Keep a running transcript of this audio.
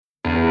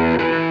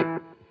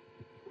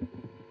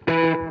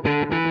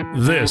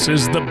This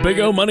is the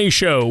Big O Money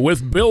Show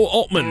with Bill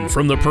Altman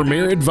from the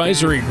Premier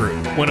Advisory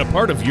Group. When a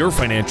part of your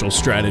financial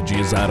strategy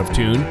is out of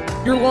tune,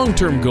 your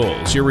long-term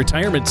goals, your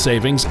retirement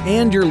savings,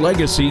 and your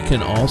legacy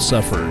can all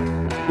suffer.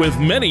 With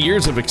many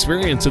years of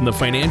experience in the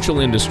financial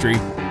industry,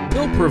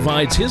 Bill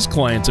provides his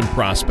clients and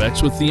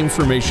prospects with the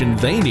information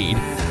they need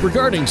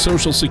regarding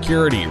Social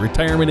Security,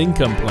 retirement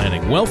income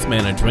planning, wealth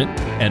management,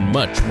 and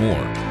much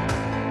more.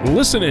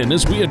 Listen in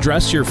as we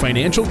address your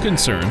financial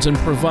concerns and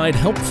provide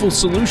helpful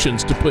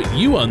solutions to put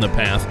you on the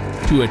path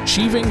to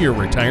achieving your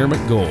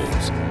retirement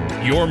goals.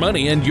 Your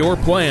money and your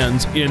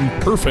plans in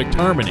perfect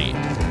harmony.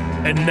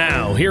 And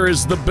now, here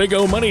is the Big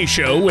O Money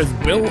Show with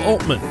Bill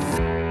Altman.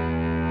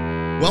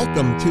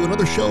 Welcome to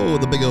another show of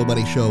the Big O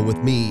Money Show with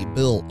me,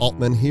 Bill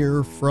Altman,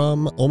 here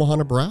from Omaha,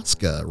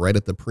 Nebraska, right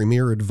at the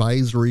Premier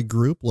Advisory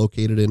Group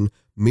located in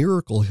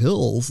Miracle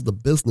Hills, the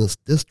business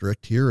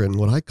district here in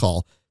what I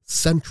call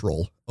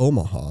Central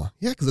Omaha.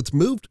 Yeah, because it's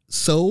moved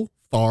so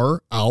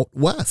far out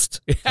west,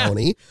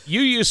 Tony.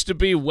 You used to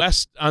be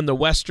west on the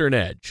western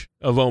edge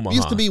of Omaha.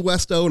 Used to be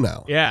West O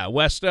now. Yeah,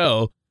 West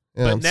O.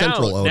 Yeah, but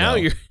Central O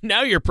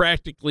now you're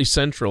practically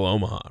Central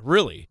Omaha.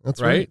 Really? That's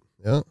right.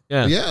 Yeah.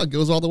 Yeah, it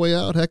goes all the way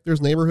out. Heck,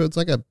 there's neighborhoods.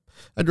 I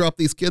drop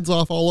these kids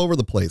off all over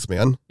the place,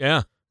 man.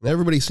 Yeah. And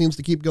everybody seems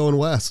to keep going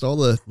west. All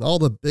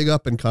the big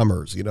up and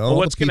comers, you know. Well,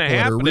 what's going to happen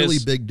that are really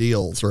big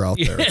deals are out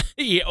there.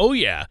 Oh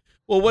yeah.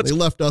 Well, they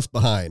left us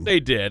behind. They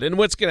did. And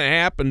what's going to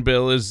happen,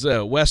 Bill, is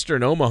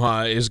Western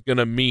Omaha is going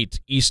to meet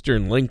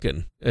Eastern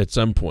Lincoln at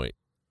some point.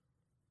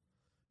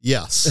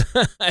 Yes,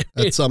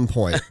 at some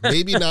point.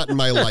 Maybe not in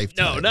my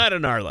lifetime. No, not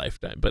in our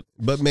lifetime, but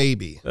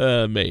maybe.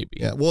 Maybe.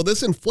 Yeah. Well,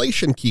 this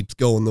inflation keeps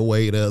going the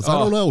way it is. I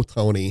don't know,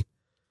 Tony.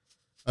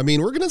 I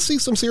mean, we're going to see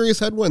some serious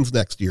headwinds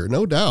next year,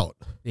 no doubt.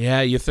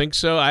 Yeah, you think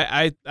so?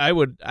 I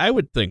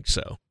would think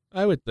so.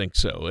 I would think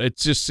so. It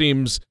just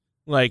seems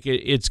like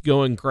it's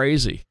going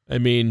crazy. I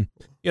mean,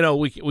 you know,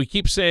 we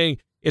keep saying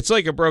it's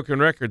like a broken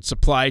record,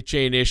 supply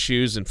chain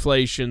issues,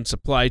 inflation,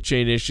 supply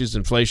chain issues,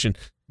 inflation,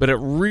 but it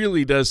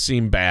really does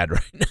seem bad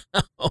right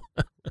now.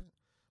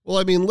 Well,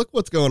 I mean, look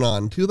what's going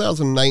on.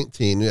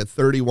 2019, we had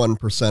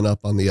 31%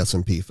 up on the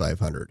S&P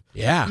 500.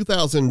 Yeah.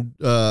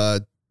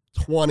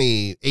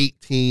 2020,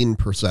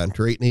 18%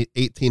 or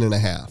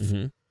 18.5.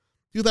 Mm-hmm.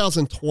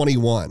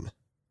 2021,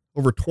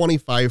 over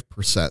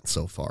 25%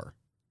 so far.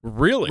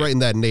 Really? Right in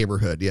that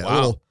neighborhood. Yeah.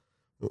 Wow.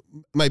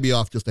 Might be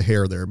off just a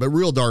hair there, but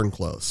real darn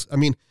close. I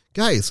mean,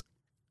 guys,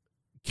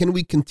 can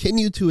we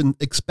continue to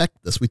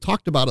expect this? We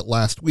talked about it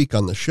last week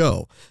on the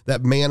show,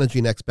 that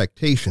managing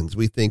expectations.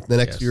 We think the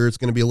next year is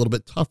going to be a little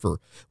bit tougher.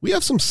 We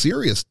have some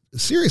serious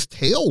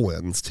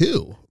tailwinds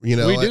too, you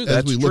know, we do.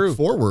 as we look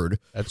forward.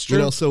 That's true.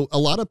 You know, so a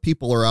lot of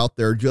people are out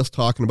there just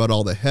talking about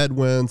all the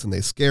headwinds and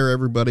they scare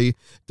everybody.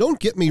 Don't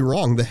get me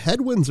wrong. The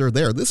headwinds are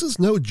there. This is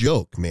no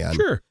joke, man.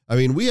 Sure. I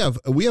mean, we have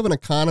an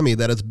economy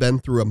that has been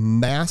through a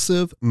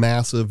massive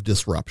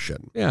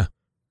disruption. Yeah.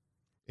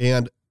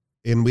 And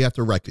we have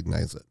to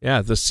recognize it.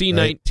 Yeah, the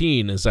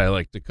C-19, as I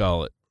like to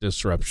call it,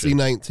 disruption.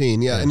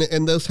 C-19, yeah.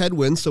 And those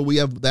headwinds, so we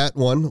have that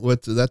one,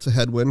 that's a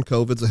headwind,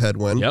 COVID's a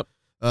headwind. Yep.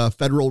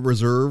 Federal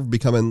Reserve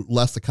becoming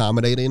less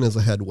accommodating is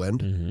a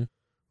headwind. Mm-hmm.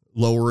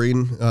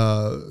 Lowering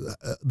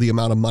the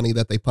amount of money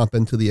that they pump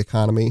into the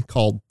economy,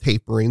 called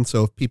tapering.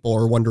 So if people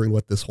are wondering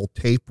what this whole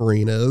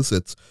tapering is,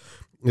 it's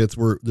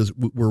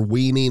we're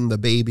weaning the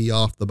baby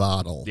off the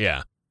bottle.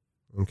 Yeah.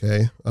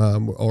 Okay.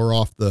 Or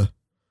off the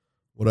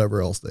whatever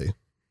else they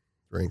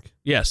drink.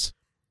 Yes.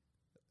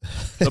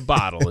 The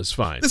bottle is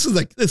fine. This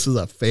is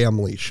a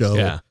family show.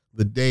 Yeah.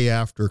 The day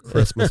after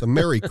Christmas. A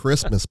Merry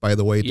Christmas, by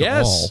the way, to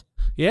all.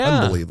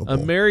 Yeah.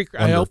 Unbelievable.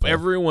 I hope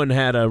everyone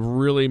had a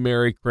really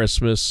Merry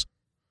Christmas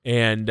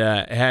and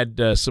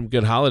had some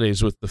good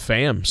holidays with the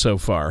fam so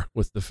far,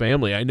 with the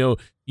family. I know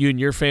you and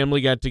your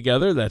family got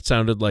together. That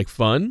sounded like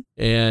fun.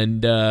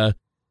 And,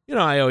 you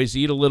know, I always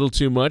eat a little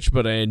too much,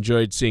 but I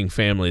enjoyed seeing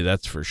family.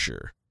 That's for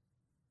sure.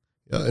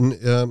 Yeah.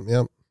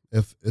 And,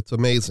 if it's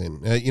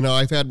amazing. You know,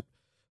 I've had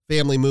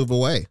family move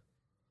away.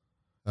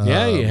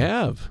 Yeah, you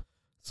have.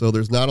 So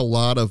there's not a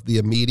lot of the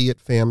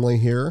immediate family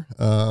here.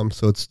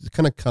 So it's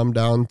kind of come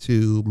down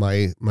to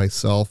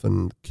myself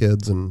and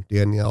kids and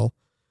Danielle,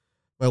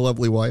 my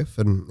lovely wife,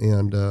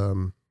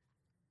 and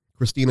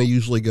Christina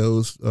usually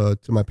goes to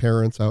my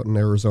parents out in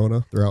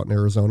Arizona. They're out in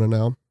Arizona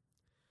now.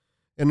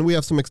 And we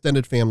have some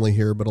extended family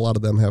here, but a lot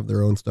of them have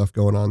their own stuff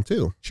going on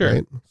too. Sure.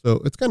 Right? So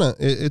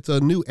it's a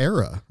new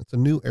era. It's a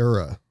new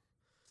era,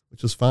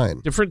 which is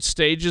fine. Different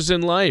stages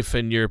in life,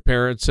 and your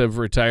parents have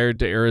retired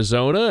to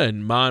Arizona,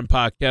 and Ma and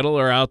Pa Kettle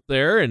are out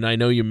there, and I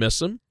know you miss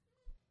them.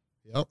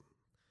 Yep.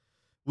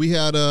 We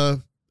had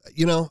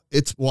you know,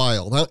 it's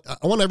wild.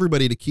 I want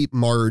everybody to keep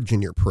Marge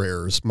in your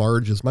prayers.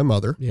 Marge is my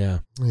mother. Yeah.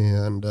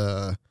 And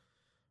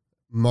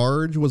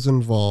Marge was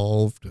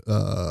involved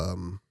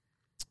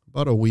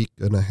about a week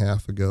and a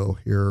half ago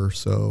here or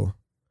so,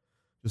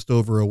 just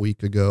over a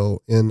week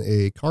ago, in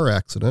a car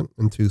accident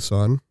in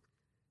Tucson.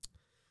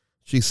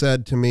 She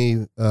said to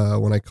me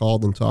when I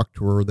called and talked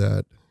to her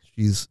that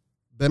she's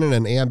been in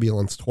an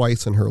ambulance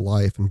twice in her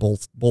life, and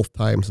both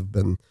times have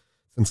been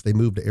since they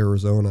moved to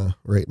Arizona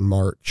right in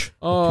March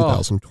of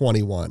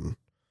 2021.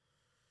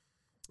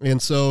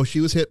 And so she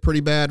was hit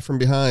pretty bad from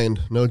behind.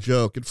 No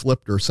joke. It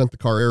flipped her, sent the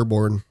car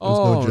airborne. It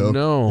was no joke.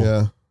 No.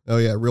 Yeah. Oh,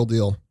 yeah. Real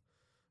deal.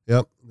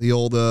 Yep. The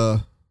old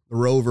the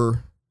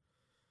Rover,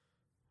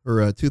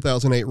 or a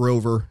 2008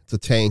 Rover. It's a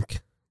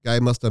tank. Guy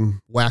must have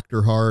whacked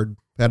her hard.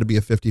 Had to be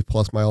a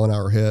 50-plus mile an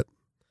hour hit.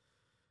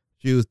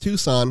 She was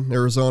Tucson,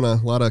 Arizona.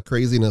 A lot of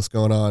craziness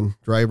going on.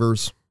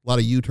 Drivers, a lot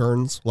of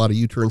U-turns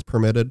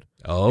permitted.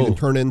 Oh. You can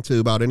turn into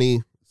about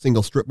any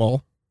single strip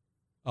mall.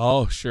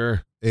 Oh,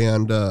 sure.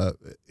 And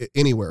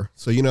anywhere.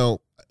 So,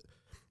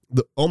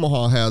 the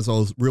Omaha has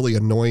those really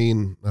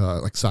annoying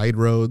like side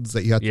roads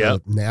that you have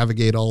to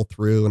navigate all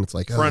through, and it's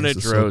like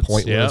frontage roads, so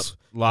pointless. Yep.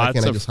 Lots Why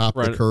can't I of just hop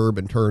the curb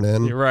and turn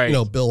in? You're right.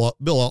 Bill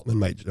Altman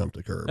might jump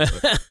the curb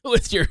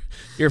with your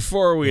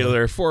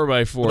 4-wheeler,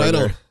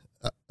 4x4.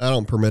 But I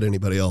don't permit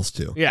anybody else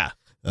to. Yeah.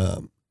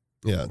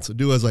 So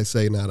do as I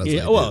say, not as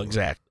I do. Well,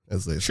 exactly.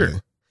 As they say.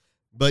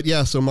 But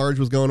yeah, so Marge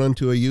was going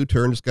onto a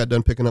U-turn, just got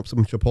done picking up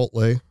some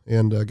Chipotle,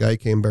 and a guy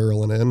came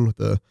barreling in with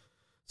a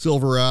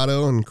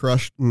Silverado and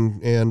crushed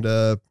and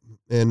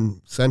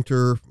sent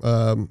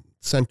the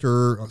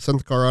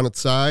car on its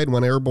side,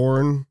 went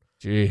airborne.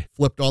 Gee.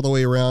 Flipped all the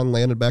way around,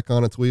 landed back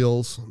on its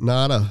wheels.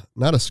 Not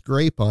a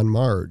scrape on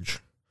Marge.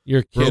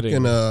 You're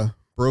kidding.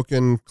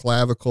 Broken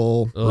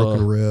clavicle,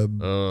 broken rib,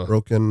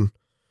 broken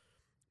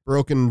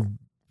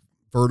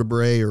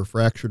vertebrae or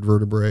fractured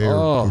vertebrae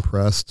or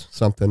compressed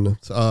something.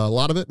 A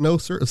lot of it,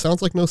 it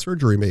sounds like no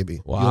surgery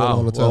maybe. Wow.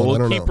 On its own.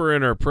 We'll keep her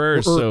in our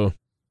prayers. We're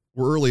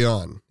early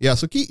on. Yeah.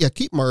 So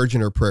keep Marge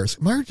in her prayers.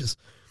 Marge is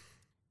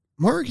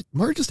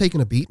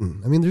taking a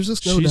beating. I mean, there's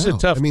just no doubt. She's a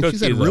tough cookie,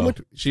 she's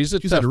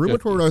had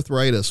rheumatoid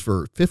arthritis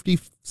for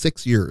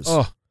 56 years.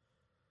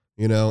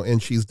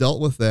 And she's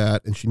dealt with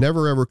that, and she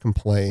never ever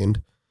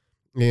complained.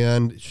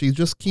 And she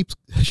just keeps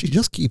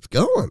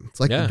going. It's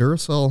like the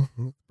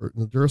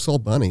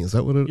Duracell bunny. Is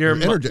that what it is?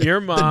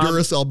 Your mom, the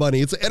Duracell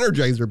bunny. It's the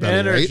Energizer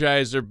bunny.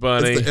 Energizer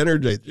bunny. It's the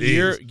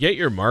Energizer. Get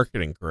your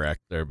marketing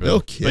correct there, Bill. No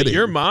kidding. But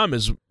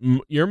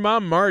your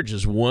mom Marge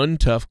is one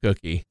tough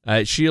cookie.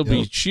 She'll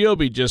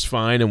be just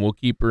fine, and we'll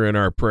keep her in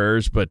our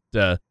prayers. But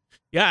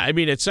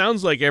it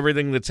sounds like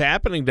everything that's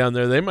happening down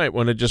there, they might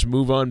want to just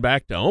move on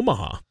back to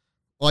Omaha.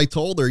 Well, I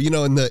told her,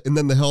 and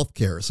then the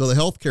healthcare. So the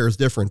healthcare is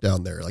different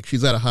down there. Like,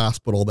 she's at a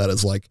hospital that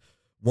is like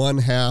one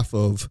half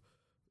of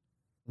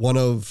one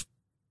of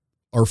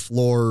our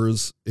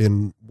floors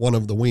in one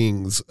of the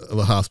wings of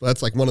a hospital.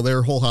 That's like one of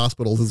their whole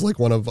hospitals is like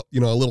one of, a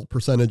little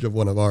percentage of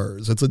one of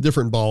ours. It's a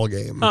different ball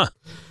game down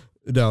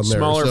there.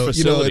 Smaller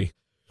facility.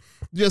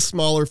 Just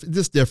smaller,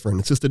 just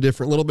different. It's just a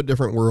little bit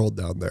different world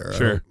down there.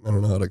 Sure. I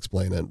don't know how to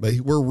explain it, but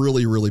we're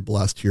really, really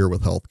blessed here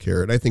with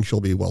healthcare, and I think she'll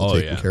be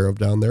taken care of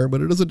down there, but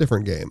it is a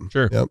different game.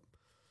 Sure.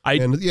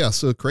 Yep.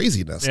 So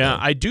craziness. Yeah.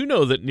 I do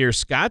know that near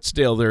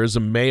Scottsdale, there is a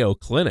Mayo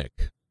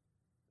Clinic.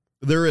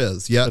 There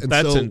is. Yeah. But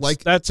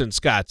that's in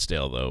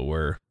Scottsdale though,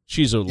 where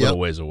she's a little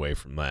ways away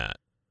from that.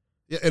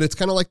 Yeah. And it's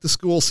kind of like the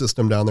school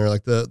system down there,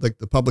 like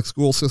the public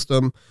school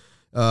system.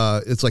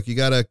 It's like you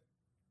got a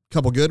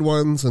couple good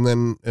ones, and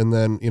then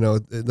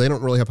they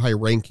don't really have high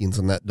rankings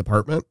in that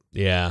department.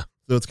 Yeah.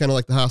 So it's kind of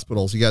like the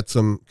hospitals. You got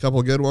some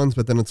couple good ones,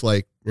 but then it's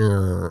like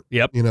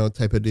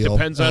type of deal.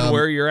 Depends on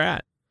where you're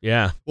at.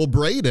 Yeah. Well,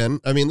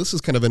 Braden, this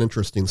is kind of an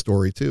interesting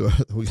story too.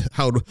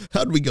 How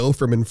did we go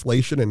from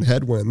inflation and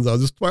headwinds? I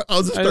was just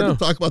starting to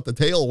talk about the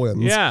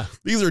tailwinds. Yeah.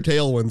 These are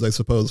tailwinds, I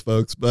suppose,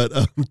 folks, but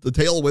the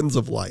tailwinds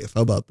of life.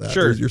 How about that?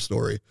 Sure. Here's your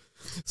story.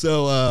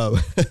 So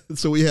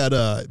we had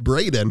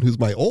Braden, who's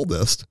my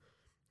oldest.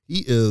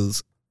 He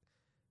is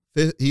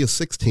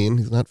 16.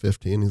 He's not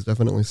 15. He's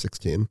definitely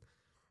 16.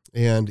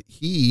 And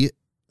he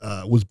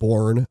was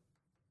born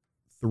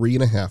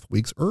 3.5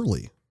 weeks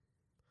early.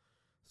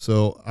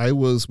 So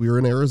we were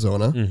in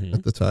Arizona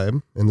at the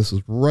time, and this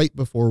was right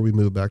before we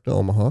moved back to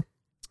Omaha.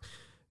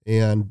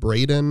 And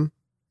Braden,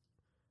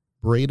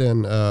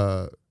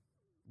 the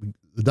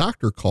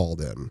doctor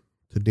called in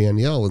to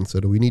Danielle and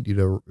said, "We need you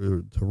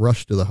to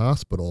rush to the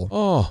hospital.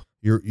 Oh,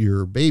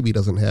 your baby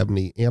doesn't have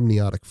any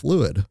amniotic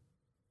fluid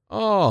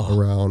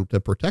around to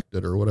protect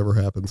it, or whatever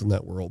happens in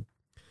that world."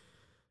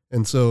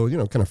 And so,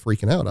 kind of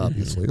freaking out,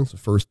 obviously. It's the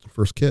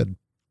first kid.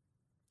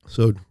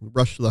 So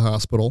rush to the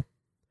hospital,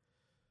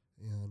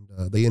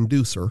 and they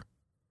induce her.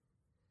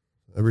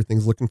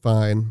 Everything's looking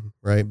fine,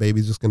 right?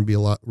 Baby's just going to be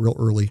real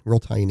early, real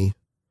tiny.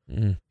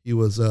 He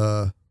was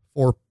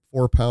 4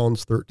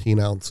 pounds, 13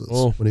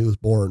 ounces when he was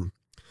born.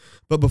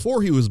 But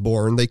before he was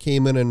born, they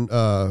came in and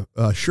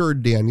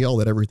assured Danielle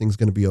that everything's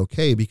going to be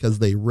okay because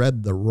they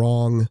read the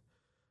wrong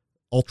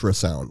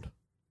ultrasound.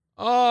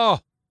 Oh.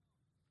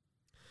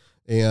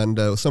 And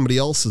somebody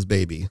else's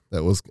baby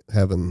that was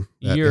having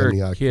that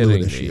amniotic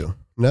fluid issue.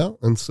 No.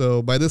 And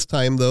so by this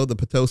time, though, the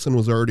Pitocin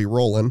was already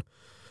rolling,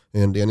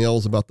 and Danielle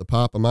was about to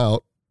pop him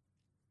out.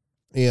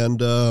 And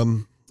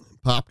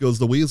pop goes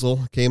the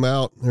weasel, came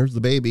out. There's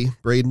the baby.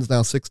 Braden's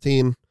now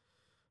 16,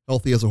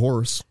 healthy as a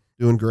horse,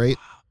 doing great.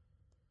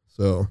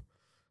 So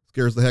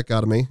scares the heck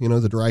out of me.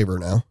 He's a driver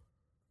now.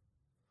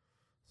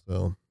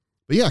 So,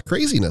 But yeah,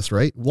 craziness,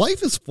 right?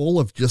 Life is full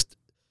of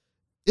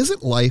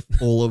isn't life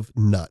full of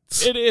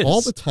nuts? It is.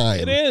 All the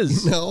time. It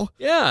is. You know?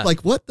 Yeah.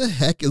 Like, what the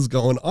heck is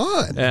going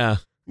on? Yeah.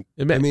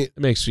 It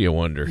makes you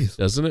wonder,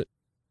 doesn't it?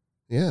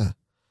 Yeah.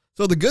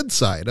 So the good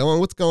side,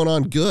 what's going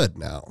on good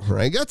now,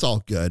 right? That's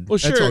all good. Well,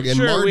 That's all good.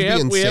 sure. We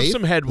have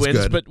some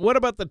headwinds, but what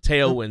about the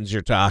tailwinds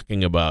you're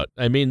talking about?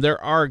 I mean,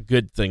 there are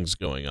good things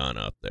going on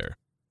out there.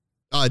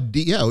 I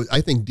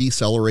think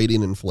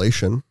decelerating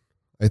inflation.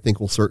 I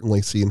think we'll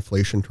certainly see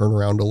inflation turn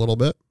around a little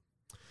bit.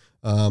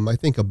 I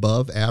think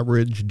above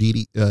average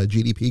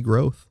GDP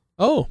growth.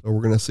 Oh, so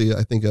we're going to see,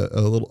 I think,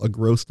 a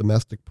gross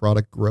domestic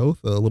product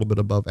growth, a little bit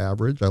above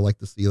average. I like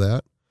to see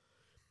that.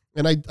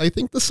 And I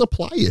think the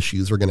supply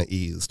issues are going to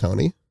ease,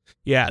 Tony.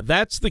 Yeah,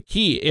 that's the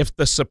key. If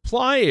the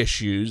supply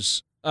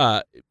issues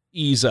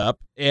ease up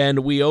and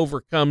we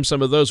overcome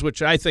some of those,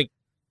 which I think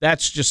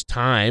that's just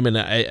time, and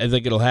I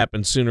think it'll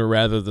happen sooner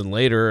rather than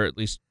later, or at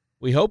least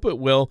we hope it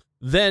will,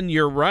 then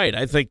you're right.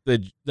 I think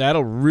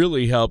that'll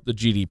really help the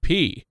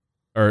GDP.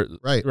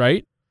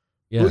 Right?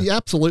 Yeah. Well, yeah,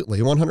 absolutely,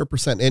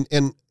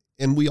 100%.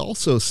 And we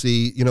also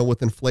see,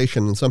 with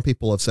inflation, and some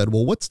people have said,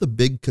 well, what's the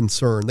big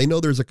concern? They know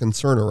there's a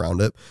concern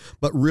around it,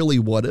 but really,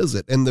 what is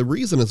it? And the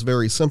reason is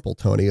very simple,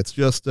 Tony. It's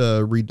just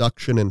a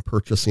reduction in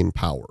purchasing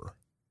power,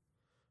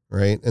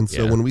 right? And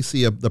so when we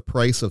see the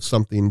price of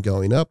something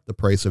going up, the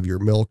price of your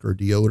milk or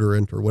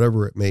deodorant or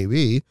whatever it may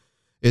be,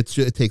 it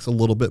takes a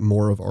little bit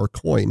more of our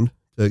coin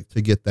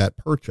to get that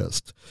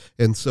purchased.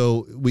 And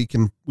so we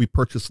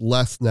purchase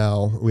less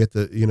now. We have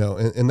to,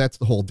 and that's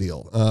the whole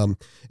deal.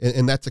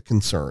 And that's a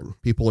concern.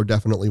 People are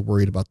definitely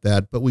worried about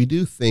that, but we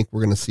do think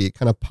we're going to see it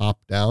kind of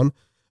pop down.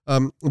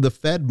 The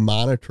Fed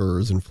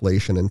monitors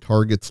inflation and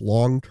targets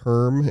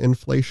long-term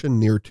inflation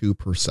near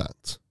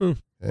 2%.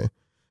 Okay.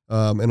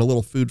 And a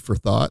little food for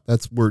thought.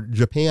 That's where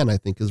Japan, I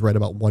think, is right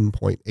about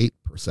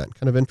 1.8%.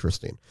 Kind of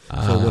interesting.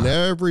 So when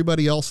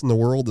everybody else in the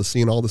world is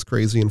seeing all this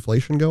crazy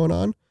inflation going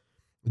on,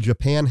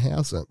 Japan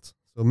hasn't.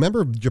 So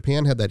remember,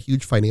 Japan had that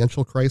huge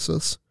financial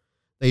crisis.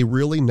 They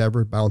really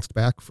never bounced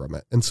back from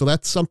it. And so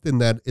that's something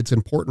that it's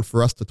important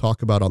for us to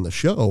talk about on the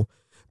show,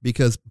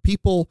 because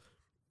people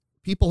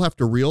have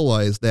to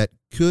realize that,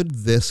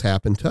 could this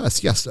happen to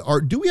us? Yes.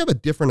 Do we have a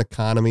different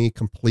economy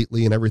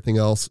completely, and everything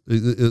else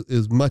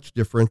is much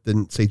different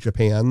than, say,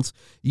 Japan's?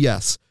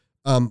 Yes.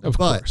 Of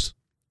course.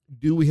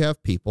 Do we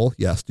have people?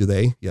 Yes. Do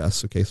they?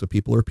 Yes. Okay. So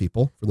people are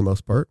people for the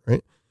most part,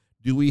 right?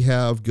 Do we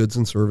have goods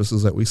and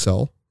services that we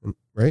sell,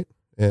 right?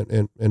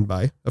 And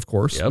buy? Of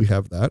course, we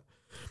have that.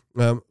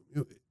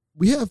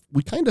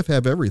 We kind of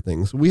have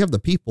everything. So we have the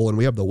people and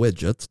we have the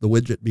widgets. The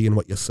widget being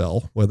what you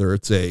sell, whether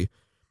it's a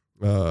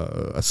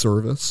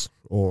service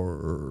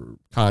or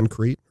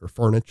concrete or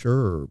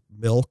furniture or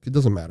milk. It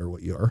doesn't matter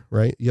what you are,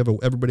 right?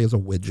 Everybody has a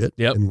widget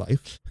in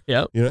life.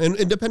 Yeah.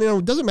 And depending on,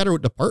 it doesn't matter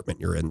what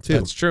department you're in too.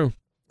 That's true.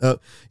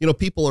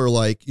 People are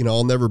like,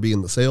 I'll never be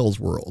in the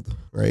sales world,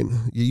 right?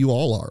 You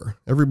all are.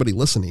 Everybody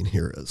listening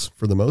here is,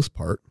 for the most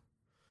part.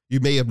 You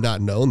may have not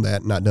known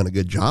that, not done a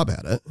good job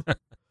at it,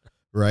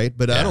 right?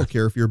 But I don't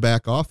care if you're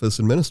back office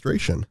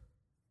administration.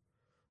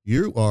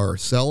 You are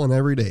selling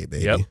every day,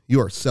 baby. Yep.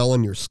 You are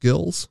selling your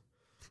skills.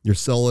 You're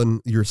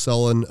selling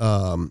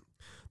the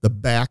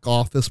back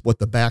office, what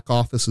the back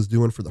office is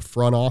doing for the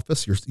front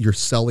office. You're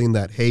selling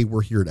that, hey,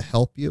 we're here to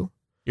help you.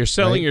 You're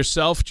selling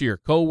yourself to your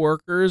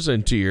coworkers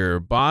and to your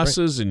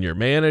bosses and your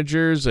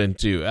managers and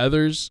to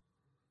others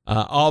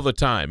all the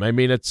time. I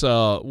mean, it's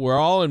we're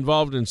all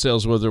involved in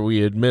sales, whether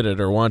we admit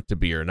it or want to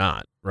be or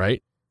not,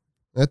 right?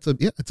 It's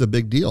a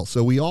big deal.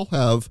 So we all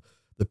have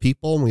the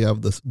people and we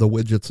have the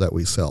widgets that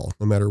we sell,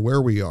 no matter where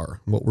we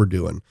are, what we're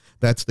doing.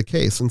 That's the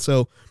case. And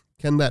so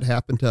can that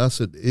happen to us?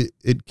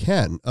 It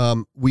can.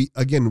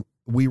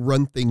 We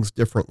run things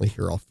differently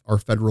here. Our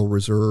Federal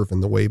Reserve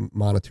and the way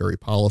monetary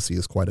policy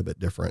is quite a bit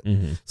different.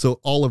 Mm-hmm.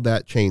 So all of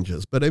that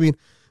changes. But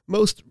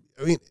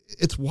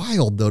it's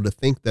wild though to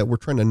think that we're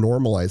trying to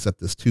normalize at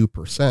this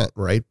 2%,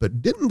 right?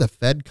 But didn't the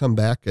Fed come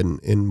back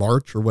in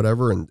March or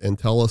whatever and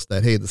tell us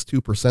that, hey, this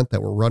 2%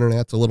 that we're running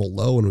at's a little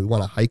low and we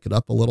want to hike it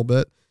up a little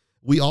bit?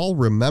 We all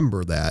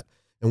remember that.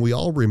 And we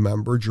all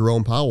remember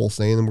Jerome Powell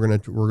saying we're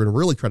going to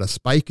really try to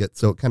spike it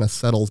so it kind of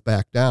settles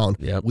back down.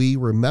 Yep. We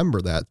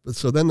remember that.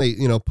 So then they,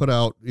 put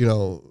out,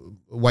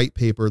 white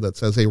paper that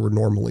says, hey, we're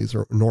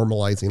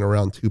normalizing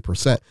around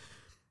 2%.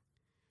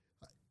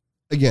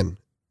 Again,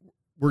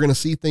 we're going to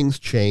see things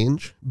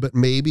change, but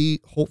maybe,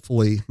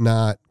 hopefully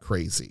not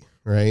crazy,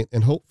 right?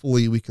 And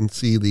hopefully we can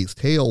see these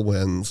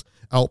tailwinds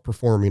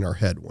outperforming our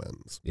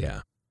headwinds.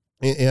 Yeah.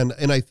 And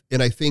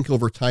I think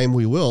over time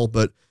we will,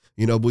 but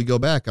we go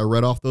back, I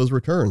read off those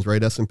returns,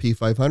 right? S&P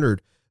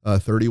 500,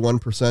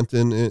 31%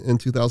 in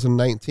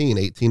 2019,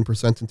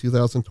 18% in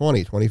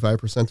 2020,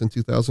 25% in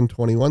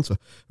 2021. So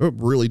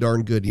really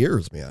darn good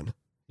years, man.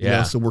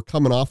 Yeah. So we're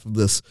coming off of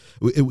this.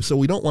 So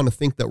we don't want to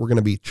think that we're going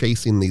to be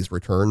chasing these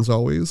returns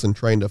always and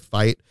trying to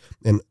fight.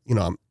 And,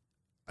 I'm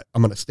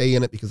going to stay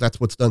in it because that's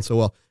what's done so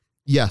well.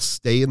 Yes,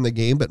 stay in the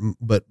game,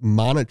 but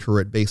monitor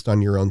it based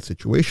on your own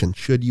situation.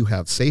 Should you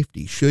have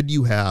safety? Should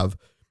you have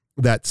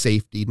that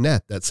safety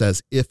net that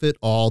says, if it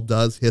all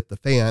does hit the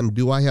fan,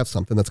 do I have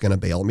something that's going to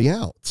bail me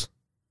out?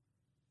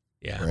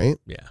 Yeah. Right.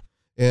 Yeah.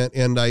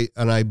 And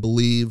I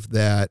believe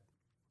that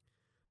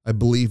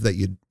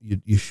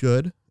you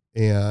should,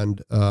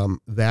 and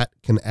that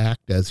can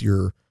act as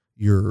your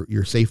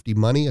safety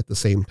money at the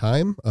same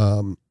time,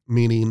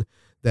 meaning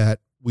that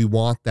we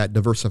want that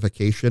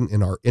diversification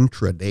in our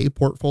intraday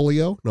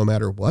portfolio, no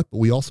matter what, but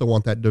we also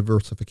want that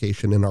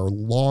diversification in our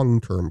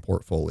long-term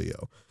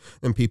portfolio.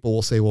 And people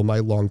will say, well, my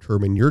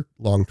long-term and your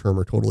long-term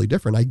are totally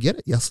different. I get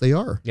it. Yes, they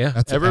are. Yeah.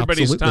 That's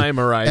everybody's time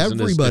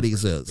horizon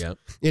everybody's is. Yep.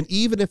 And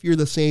even if you're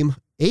the same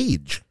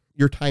age,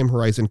 your time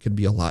horizon could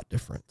be a lot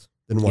different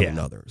than one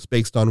another's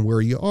based on where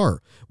you are,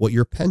 what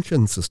your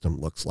pension system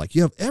looks like.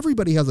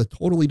 Everybody has a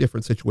totally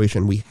different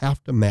situation. We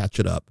have to match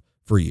it up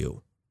for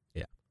you.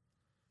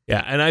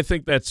 Yeah, and I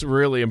think that's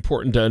really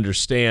important to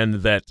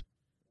understand that,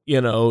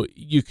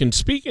 you can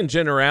speak in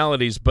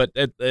generalities, but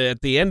at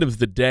the end of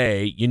the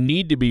day, you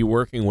need to be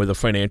working with a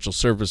financial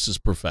services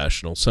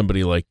professional,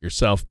 somebody like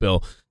yourself,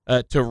 Bill,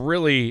 to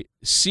really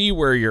see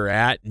where you're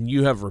at. And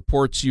you have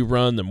reports you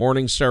run, the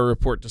Morningstar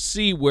report, to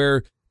see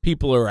where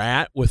people are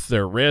at with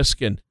their risk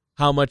and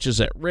how much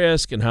is at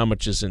risk and how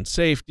much is in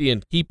safety,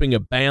 and keeping a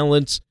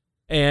balance,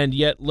 and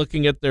yet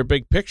looking at their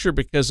big picture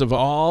because of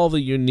all the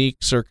unique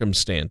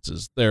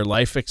circumstances, their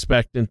life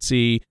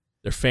expectancy,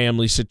 their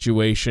family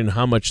situation,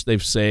 how much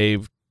they've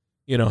saved,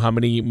 how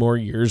many more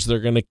years they're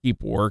going to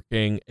keep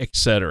working, et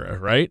cetera,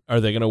 right? Are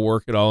they going to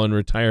work at all in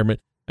retirement?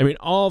 I mean,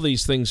 all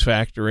these things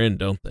factor in,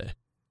 don't they?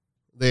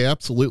 They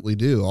absolutely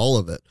do. All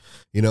of it.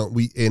 And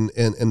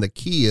the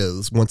key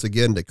is, once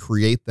again, to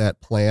create that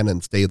plan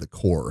and stay the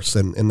course.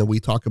 And then we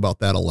talk about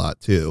that a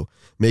lot too,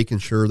 making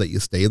sure that you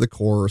stay the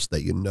course,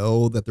 that you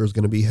know that there's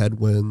going to be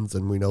headwinds,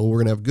 and we know we're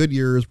going to have good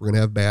years, we're going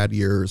to have bad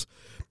years,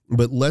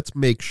 but let's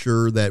make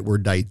sure that we're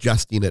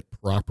digesting it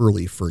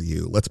properly for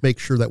you. Let's make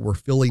sure that we're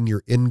filling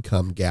your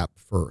income gap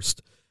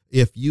first.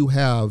 If you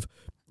have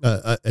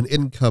an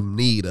income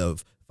need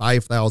of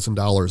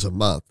 $5,000 a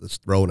month, that's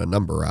throwing a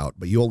number out,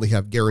 but you only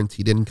have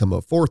guaranteed income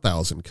of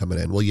 $4,000 coming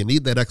in. Well, you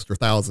need that extra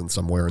 $1,000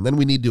 somewhere. And then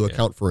we need to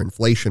account for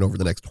inflation over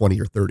the next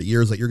 20 or 30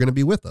 years that you're going to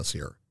be with us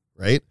here.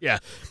 Right. Yeah.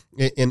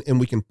 And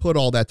we can put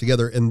all that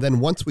together. And then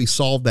once we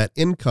solve that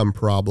income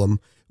problem,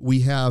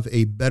 we have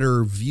a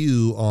better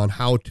view on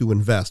how to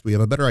invest. We have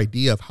a better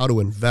idea of how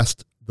to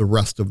invest the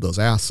rest of those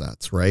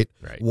assets, right?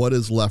 What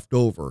is left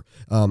over?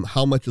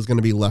 How much is going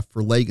to be left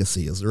for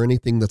legacy? Is there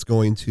anything that's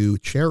going to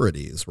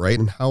charities, right?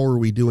 And how are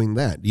we doing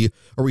that?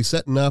 Are we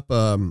setting up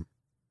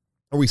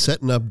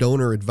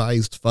donor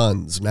advised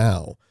funds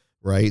now,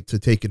 right, to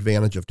take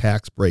advantage of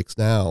tax breaks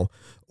now,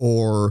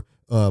 or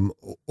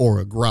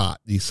a grot?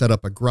 You set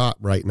up a grot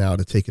right now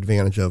to take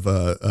advantage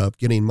of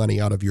getting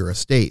money out of your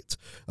estate,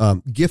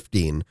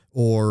 gifting,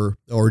 or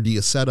do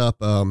you set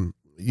up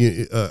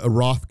a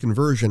Roth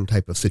conversion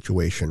type of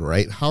situation,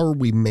 right? How are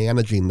we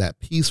managing that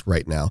piece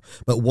right now?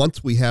 But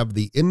once we have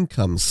the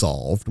income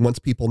solved, once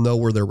people know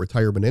where their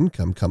retirement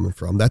income coming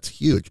from, that's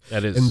huge.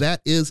 That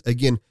is,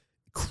 again,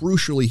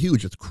 crucially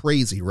huge. It's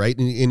crazy, right?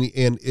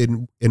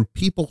 And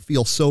people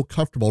feel so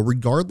comfortable,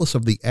 regardless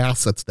of the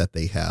assets that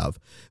they have.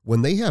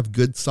 When they have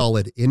good,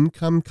 solid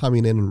income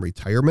coming in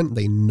retirement,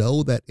 they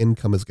know that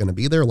income is going to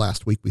be there.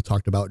 Last week, we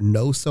talked about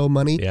no-so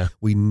money. Yeah.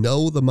 We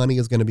know the money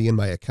is going to be in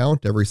my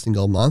account every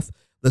single month.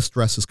 The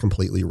stress is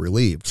completely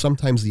relieved.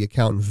 Sometimes the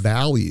account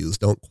values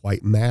don't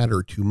quite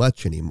matter too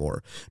much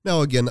anymore.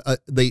 Now, again,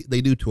 they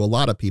do to a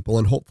lot of people,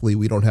 and hopefully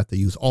we don't have to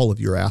use all of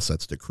your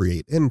assets to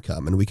create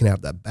income, and we can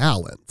have that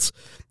balance.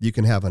 You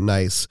can have a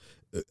nice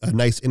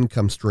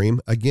income stream.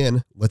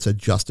 Again, let's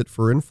adjust it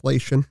for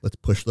inflation. Let's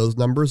push those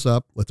numbers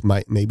up.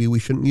 Maybe we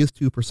shouldn't use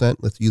 2%.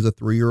 Let's use a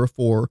 3 or a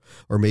 4,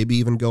 or maybe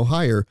even go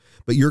higher.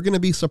 But you're going to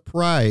be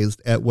surprised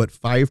at what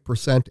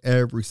 5%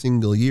 every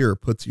single year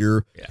puts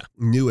your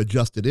new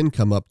adjusted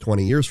income up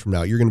 20 years from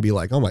now. You're going to be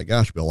like, oh my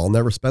gosh, Bill, I'll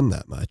never spend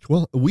that much.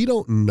 Well, we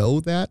don't know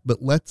that,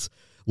 but let's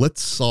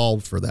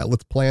solve for that.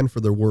 Let's plan for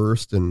the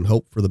worst and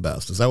hope for the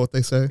best. Is that what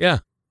they say? Yeah.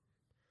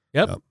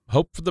 Yep.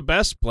 Hope for the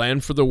best,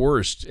 plan for the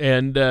worst.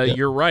 And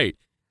you're right.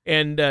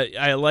 And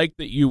I like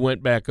that you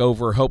went back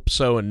over hope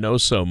so and no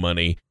so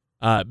money,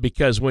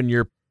 because when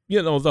you're,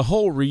 the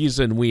whole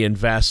reason we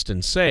invest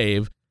and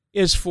save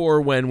is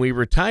for when we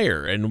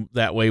retire, and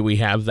that way we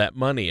have that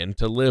money and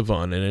to live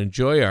on and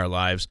enjoy our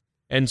lives.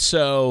 And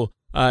so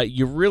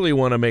you really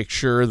want to make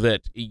sure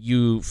that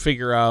you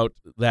figure out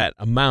that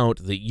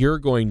amount that you're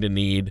going to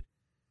need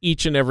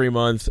each and every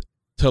month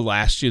to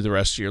last you the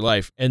rest of your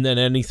life. And then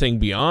anything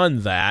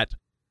beyond that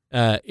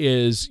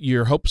is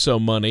your hope so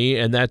money.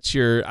 And that's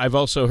I've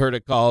also heard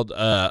it called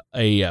a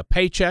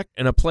paycheck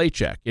and a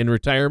playcheck in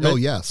retirement. Oh,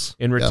 yes.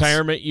 In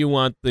retirement, you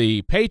want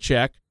the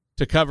paycheck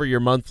to cover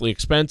your monthly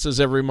expenses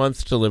every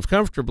month to live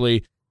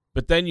comfortably.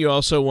 But then you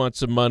also want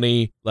some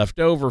money left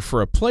over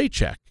for a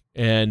playcheck.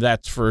 And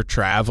that's for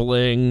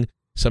traveling.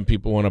 Some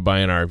people want to buy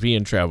an RV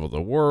and travel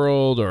the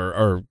world,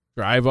 or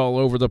drive all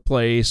over the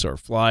place, or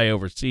fly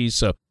overseas.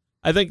 So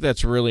I think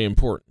that's really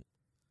important.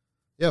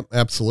 Yep,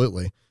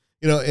 absolutely.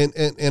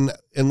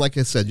 And like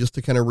I said, just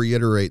to kind of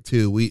reiterate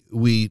too,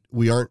 we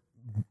aren't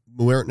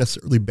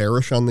necessarily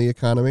bearish on the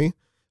economy,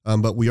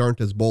 but we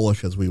aren't as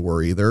bullish as we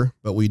were either.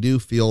 But we do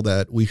feel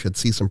that we should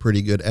see some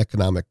pretty good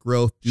economic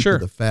growth due to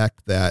the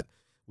fact that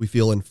we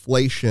feel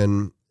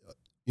inflation,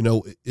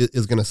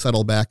 is going to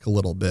settle back a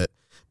little bit.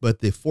 But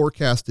the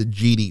forecasted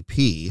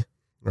GDP,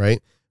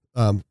 right,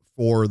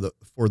 for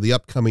the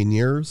upcoming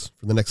years,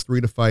 for the next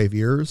 3 to 5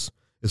 years,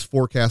 is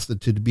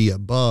forecasted to be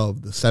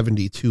above the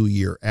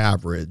 72-year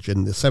average.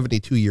 And the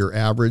 72-year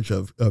average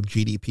of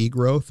GDP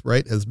growth,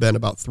 right, has been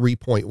about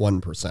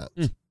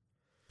 3.1%.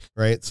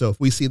 Right. So if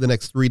we see the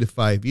next 3 to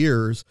 5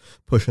 years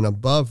pushing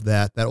above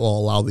that, that will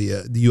allow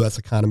the U.S.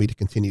 economy to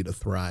continue to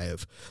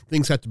thrive.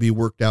 Things have to be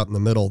worked out in the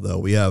middle, though.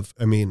 We have,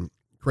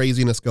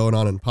 craziness going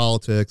on in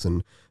politics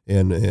and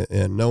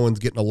no one's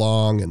getting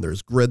along and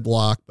there's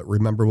gridlock. But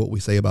remember what we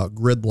say about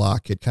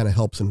gridlock. It kind of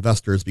helps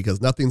investors because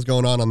nothing's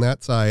going on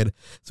that side.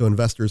 So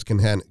investors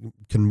can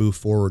move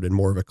forward in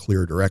more of a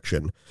clear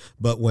direction.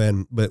 But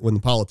when the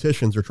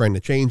politicians are trying to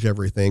change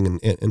everything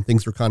and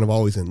things are kind of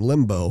always in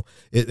limbo,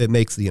 it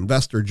makes the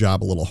investor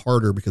job a little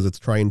harder because it's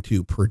trying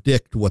to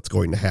predict what's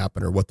going to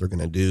happen or what they're going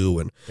to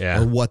do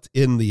or what's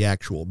in the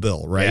actual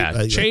bill, right?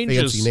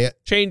 Yeah.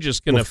 Changes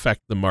can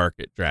affect the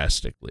market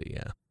drastically.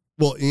 Yeah.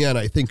 Well, yeah, and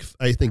I think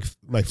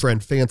my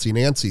friend Fancy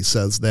Nancy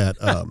says that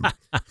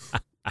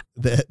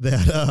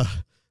the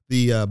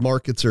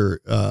markets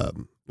are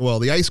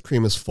the ice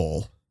cream is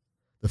full,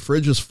 the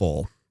fridge is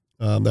full,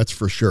 that's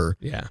for sure.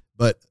 Yeah,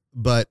 but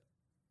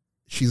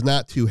she's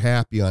not too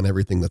happy on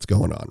everything that's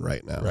going on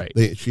right now.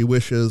 Right, she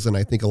wishes, and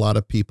I think a lot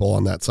of people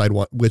on that side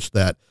wish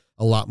that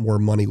a lot more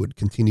money would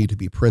continue to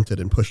be printed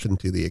and pushed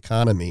into the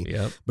economy.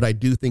 Yep. But I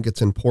do think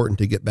it's important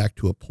to get back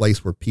to a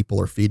place where people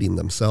are feeding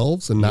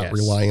themselves and not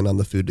relying on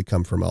the food to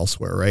come from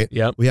elsewhere, right?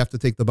 Yep. We have to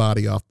take the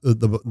body off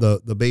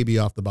the baby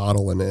off the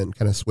bottle and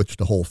kind of switch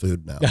to whole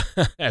food now.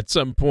 At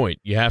some point,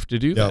 you have to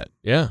do that.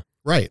 Yeah.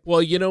 Right.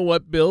 Well, you know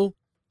what, Bill?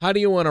 How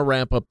do you want to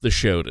wrap up the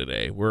show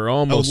today? We're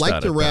almost I would like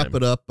out to of wrap time.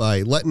 it up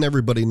by letting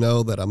everybody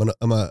know that I'm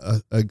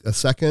a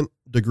second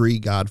degree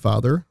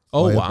godfather.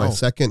 Oh, I have wow. my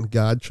second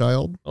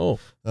godchild. Oh,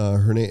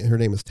 her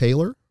name is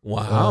Taylor.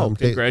 wow.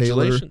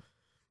 Congratulations. Taylor,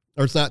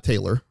 or it's not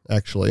Taylor,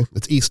 actually.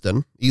 It's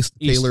Easton.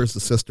 Taylor's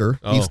the sister.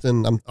 Oh.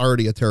 Easton, I'm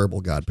already a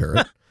terrible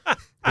godparent.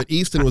 But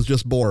Easton was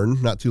just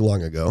born not too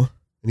long ago,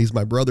 and he's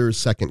my brother's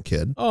second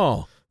kid.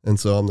 Oh. And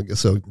so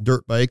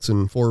dirt bikes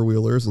and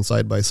four-wheelers and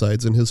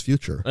side-by-sides in his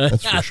future.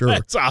 That's for sure.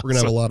 That's awesome. We're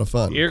going to have a lot of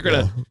fun. You're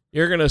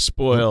gonna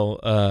spoil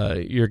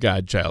your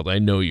godchild. I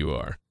know you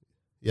are.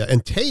 Yeah,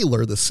 and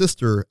Taylor, the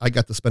sister, I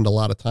got to spend a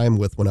lot of time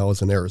with when I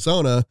was in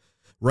Arizona,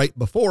 right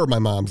before my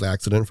mom's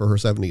accident for her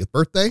 70th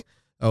birthday.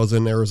 I was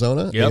in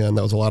Arizona, and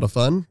that was a lot of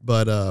fun.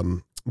 But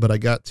I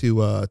got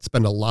to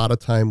spend a lot of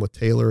time with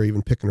Taylor,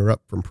 even picking her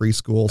up from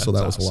preschool. So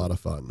that was a lot of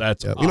fun.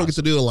 That's awesome. You don't get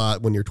to do a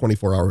lot when you're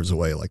 24 hours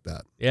away like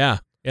that. Yeah,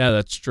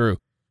 that's true.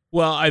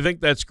 Well, I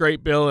think that's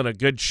great, Bill, and a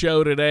good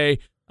show today.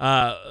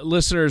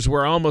 Listeners,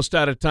 we're almost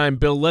out of time.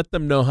 Bill, let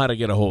them know how to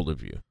get a hold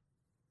of you.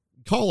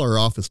 Call our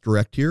office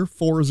direct here,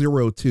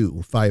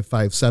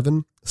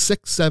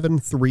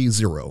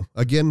 402-557-6730.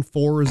 Again,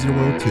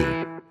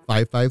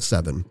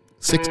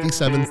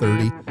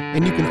 402-557-6730.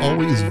 And you can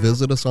always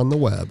visit us on the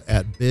web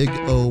at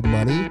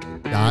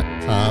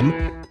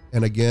bigomoney.com.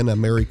 And again, a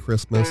Merry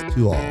Christmas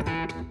to all.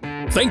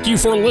 Thank you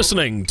for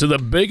listening to the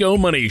Big O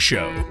Money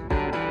Show.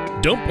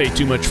 Don't pay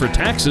too much for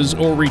taxes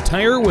or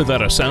retire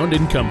without a sound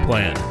income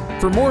plan.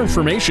 For more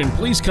information,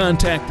 please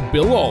contact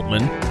Bill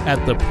Altman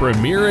at the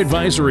Premier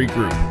Advisory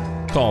Group.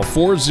 Call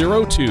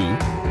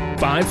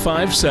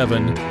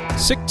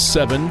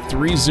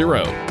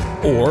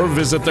 402-557-6730 or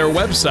visit their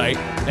website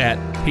at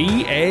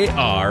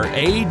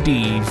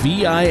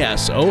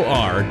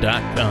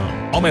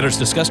paradvisor.com. All matters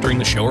discussed during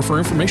the show are for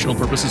informational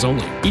purposes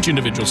only. Each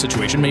individual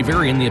situation may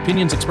vary, and the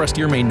opinions expressed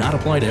here may not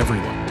apply to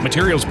everyone.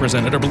 Materials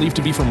presented are believed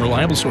to be from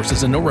reliable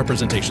sources, and no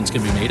representations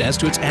can be made as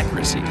to its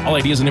accuracy. All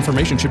ideas and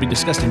information should be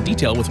discussed in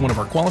detail with one of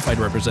our qualified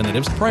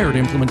representatives prior to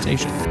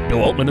implementation.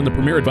 Bill Altman and the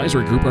Premier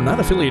Advisory Group are not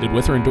affiliated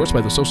with or endorsed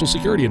by the Social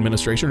Security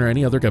Administration or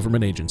any other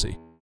government agency.